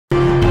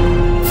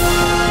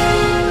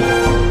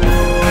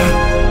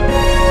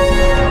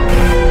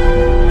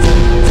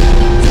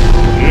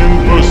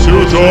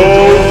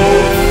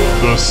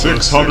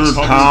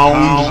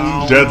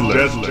600-pound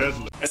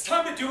deadlift. It's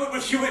time to do it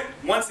with Hewett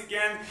once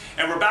again,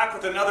 and we're back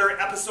with another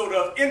episode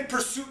of In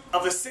Pursuit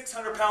of the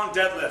 600-pound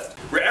deadlift.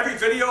 Where every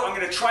video I'm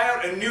going to try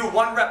out a new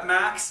 1-rep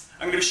max,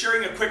 I'm going to be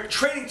sharing a quick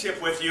training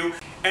tip with you,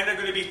 and I'm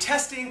going to be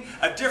testing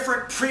a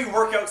different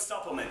pre-workout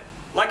supplement.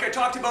 Like I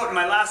talked about in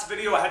my last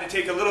video, I had to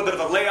take a little bit of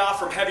a layoff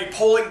from heavy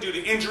pulling due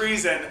to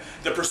injuries and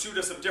the pursuit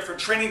of some different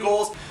training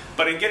goals.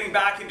 But I'm getting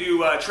back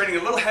into training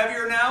a little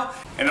heavier now,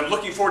 and I'm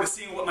looking forward to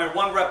seeing what my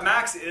 1-rep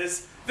max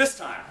is this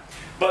time.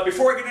 But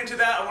before I get into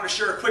that, I want to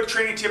share a quick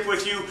training tip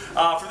with you.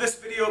 For this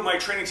video, my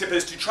training tip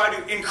is to try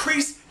to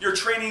increase your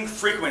training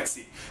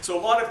frequency. So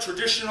a lot of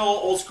traditional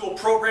old school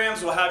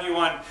programs will have you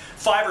on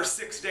 5 or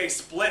 6 day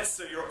splits,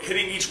 so you're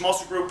hitting each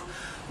muscle group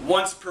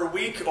once per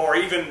week or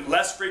even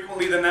less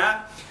frequently than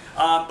that.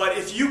 But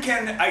if you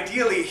can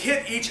ideally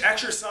hit each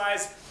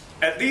exercise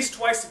at least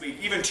twice a week,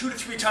 even 2 to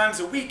 3 times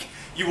a week,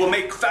 you will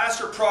make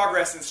faster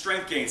progress in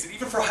strength gains. And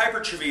even for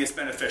hypertrophy, it's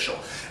beneficial,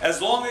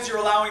 as long as you're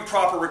allowing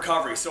proper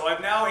recovery. So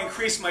I've now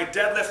increased my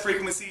deadlift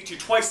frequency to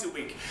twice a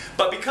week.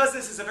 But because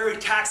this is a very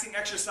taxing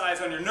exercise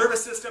on your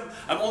nervous system,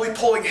 I'm only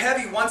pulling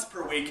heavy once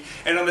per week.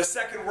 And on the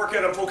second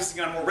workout, I'm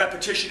focusing on more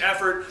repetition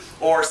effort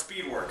or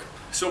speed work.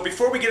 So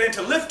before we get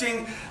into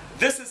lifting,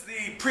 this is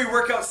the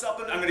pre-workout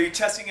supplement I'm going to be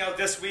testing out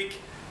this week.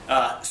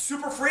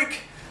 Super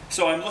Freak.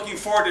 So I'm looking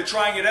forward to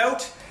trying it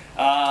out.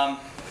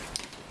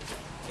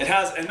 It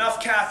has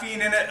enough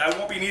caffeine in it. I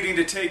won't be needing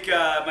to take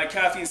my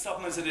caffeine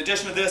supplements in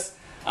addition to this.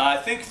 I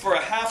think for a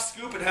half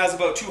scoop it has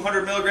about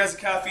 200 milligrams of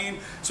caffeine.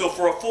 So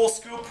for a full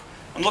scoop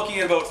I'm looking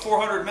at about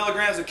 400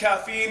 milligrams of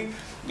caffeine.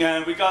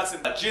 And we got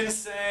some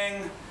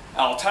ginseng,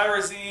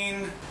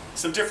 L-tyrosine,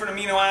 some different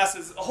amino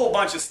acids, a whole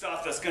bunch of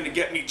stuff that's going to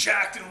get me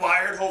jacked and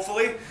wired,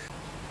 hopefully.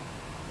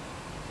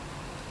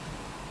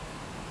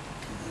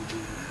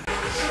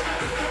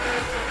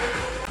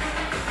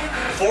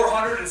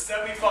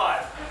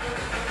 $475.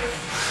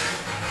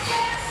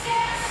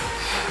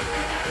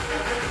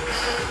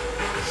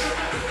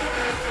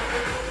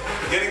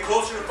 Getting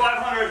closer to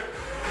 500.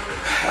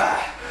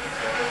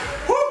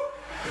 Woo!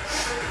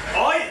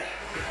 Oh yeah!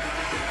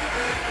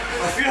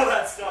 I feel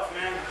that stuff,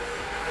 man.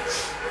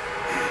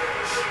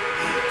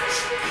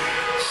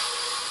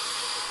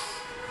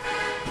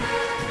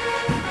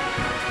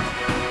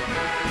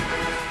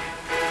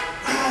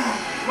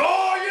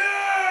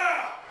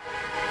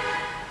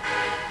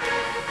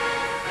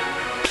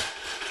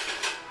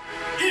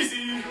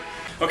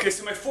 Okay,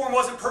 so my form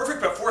wasn't perfect,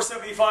 but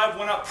 475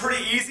 went up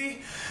pretty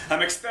easy.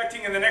 I'm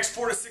expecting in the next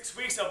 4 to 6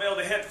 weeks I'll be able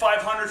to hit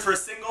 500 for a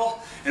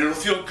single, and it'll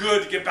feel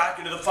good to get back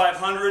into the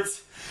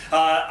 500s.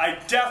 I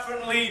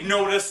definitely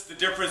noticed the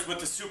difference with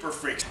the Super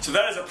Freak. So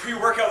that is a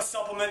pre-workout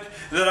supplement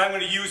that I'm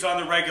going to use on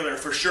the regular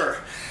for sure.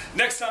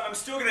 Next time I'm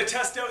still going to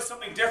test out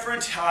something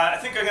different. I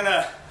think I'm going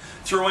to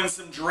throw in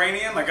some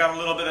geranium. I got a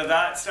little bit of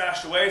that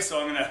stashed away, so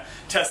I'm going to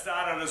test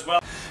that out as well.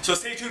 So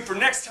stay tuned for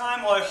next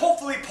time while I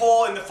hopefully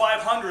pull in the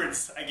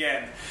 500s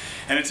again.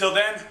 And until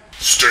then,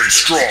 stay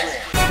strong.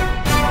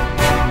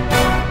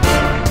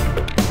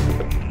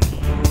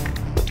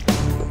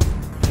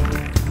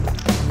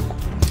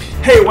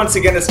 Hey, once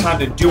again, it's time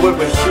to do it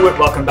with Hewett.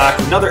 Welcome back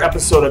to another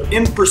episode of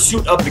In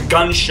Pursuit of the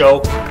Gun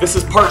Show. This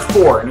is part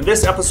 4, and in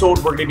this episode,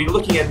 we're going to be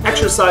looking at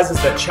exercises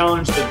that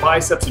challenge the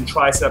biceps and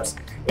triceps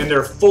in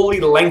their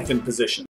fully lengthened position.